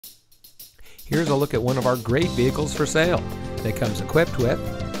Here's a look at one of our great vehicles for sale that comes equipped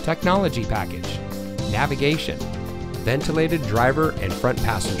with technology package, navigation, ventilated driver and front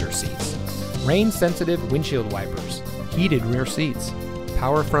passenger seats, rain-sensitive windshield wipers, heated rear seats,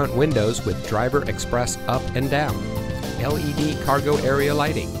 power front windows with driver express up and down, LED cargo area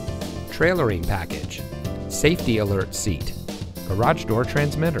lighting, trailering package, safety alert seat, garage door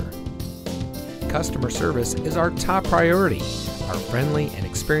transmitter. Customer service is our top priority. Our friendly and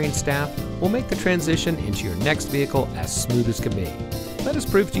experienced staff will make the transition into your next vehicle as smooth as can be. Let us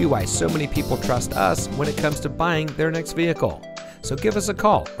prove to you why so many people trust us when it comes to buying their next vehicle. So give us a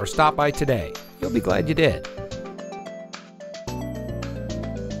call or stop by today. You'll be glad you did.